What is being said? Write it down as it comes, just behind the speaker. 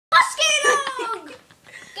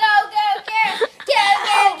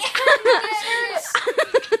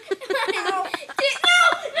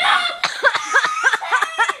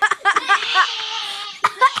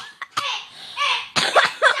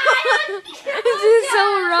This is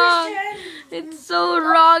so wrong. It's so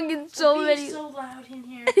wrong in so many. It's so loud in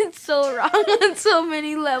here. It's so wrong on so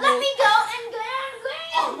many levels. Let me go and Gran.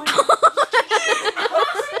 Oh my god.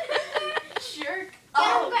 Jerk.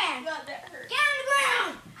 Oh, Gran. God, that hurt. Get on the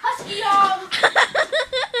ground. Husky dog.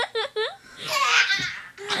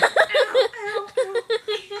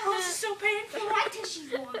 Oh, this is so painful. My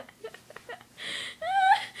tissue's warm.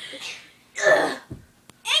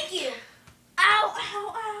 Thank you. Ow,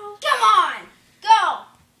 ow, ow. Come on. Go.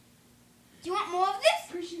 Do you want more of this?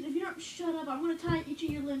 Christian, if you don't shut up, I'm going to tie each of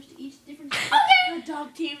your limbs to each different Okay.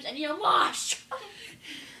 dog teams and you're lost. Okay.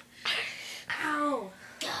 Ow.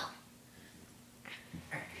 Go.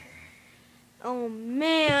 Oh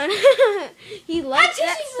man, he likes My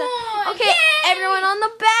that tissue's stuff. warm. Okay, Yay. everyone on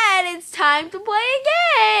the bed, it's time to play a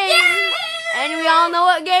game. Yay. And we all know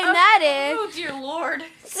what game that is. Oh, dear Lord.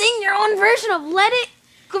 Sing your own version of Let It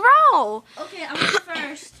Grow. Okay, I'm going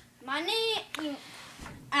first. My name.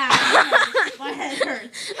 Ow, my head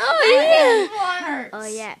hurts. Oh My yeah. head hurts. Oh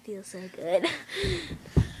yeah, it feels so good.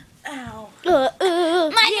 Ow.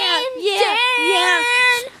 My name's Dan.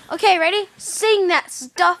 Okay, ready? Sing that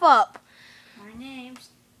stuff up. My name's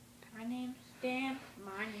Dan.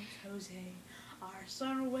 My name's Jose. Our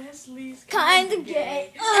son Wesley's Kinda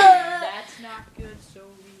gay. That's not good, so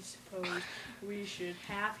we suppose we should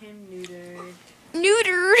have him neutered.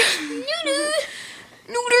 Neuter. Neuter.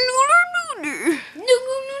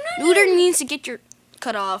 Neuter needs to get your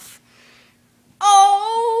cut off.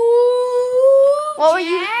 Oh. What were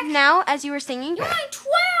Jack? you now as you were singing? You're only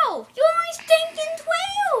 12. You're only stinking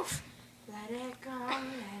 12. Let it go,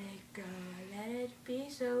 let it be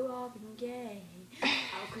so often gay.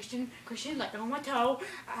 Oh, Christian, let go of my toe.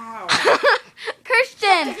 Ow.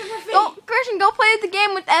 Christian, go play the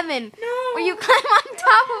game with Evan. No. Where you climb on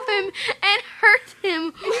top of him and hurt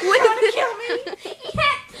him with Wanna kill me?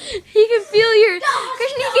 Yeah. He can feel your No,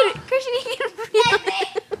 Christian. no. He can feel.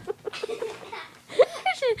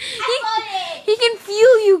 Christian, he can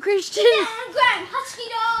feel you, Christian. Get down, Gran. Husky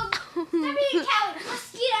dog. Stop being a coward.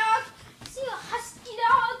 Husky dog. See a husky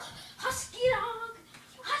dog. Husky dog.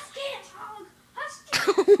 Husky dog.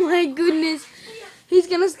 Husky dog. Oh my goodness, he's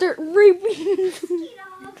gonna start raping. Husky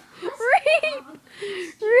dog. Rape,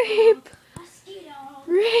 rape, Husky dog.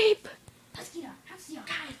 rape. Husky dog. Husky dog.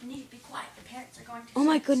 Guys, we need to be quiet. The parents are going to Oh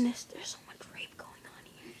my see us. goodness, there's so much rape going on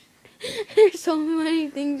here. There's so many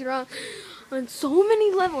things wrong on so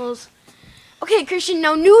many levels. Okay, Christian,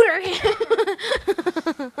 now neuter him. Get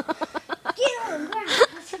on, Gran.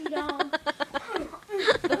 Husky dog.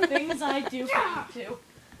 The things I do for you two.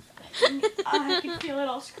 I can feel it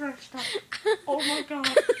all scratched up. Oh my god.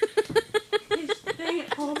 His thing.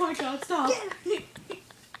 Oh my god, stop.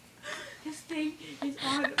 His thing is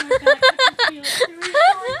on my back. I can feel it through his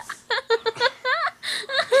shorts.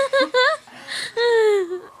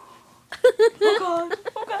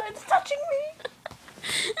 Oh god, it's touching me.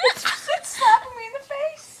 It's slapping me in the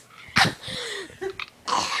face.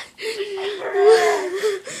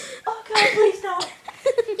 Oh god, please don't.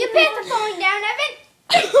 Your pants are falling down, Evan.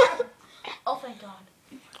 Oh thank god.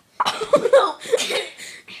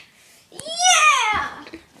 Yeah.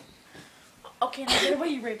 Okay, now get away,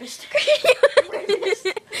 you rapist. Christian,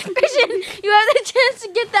 you have the chance to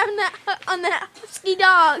get them on that husky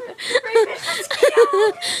dog. Rapist, husky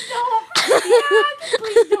dog. Don't, husky dog.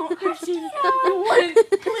 Please don't, Christian. You wouldn't.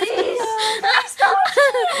 Please. Stop.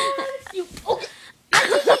 You. Oh.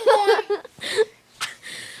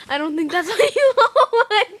 I don't think that's what you want. Oh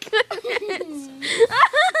my goodness.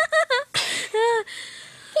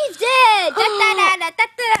 He's dead.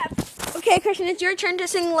 Okay, Christian, it's your turn to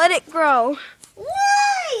sing Let It Grow.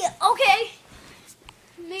 Why? Okay.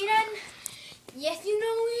 Maiden, yes, you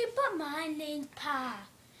know me, but my name's Pie.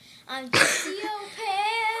 I'm just the old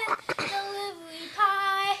pan delivery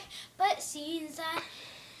pie, but seems like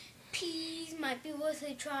peas might be worth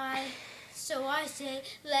a try. So I said,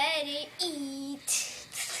 let it eat.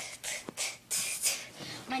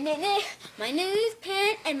 My name is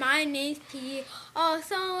Pan and my name's P.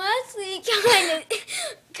 Also, Wesley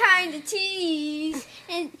kind of tease,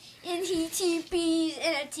 and he TPs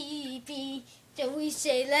and I TP. So we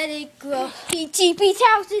say, let it grow. He TPs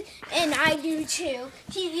houses and I do too.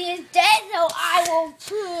 He is dead, so I will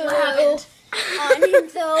too. On him,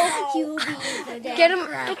 so he will be the dead. Get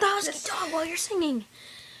the husky dog while you're singing.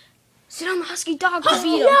 Sit on the husky dog to Husky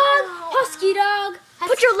beat him. dog, husky dog.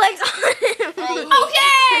 Put your legs on him.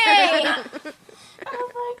 Okay. Oh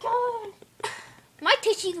my god. My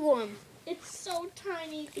tissue's warm. It's so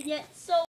tiny, yet so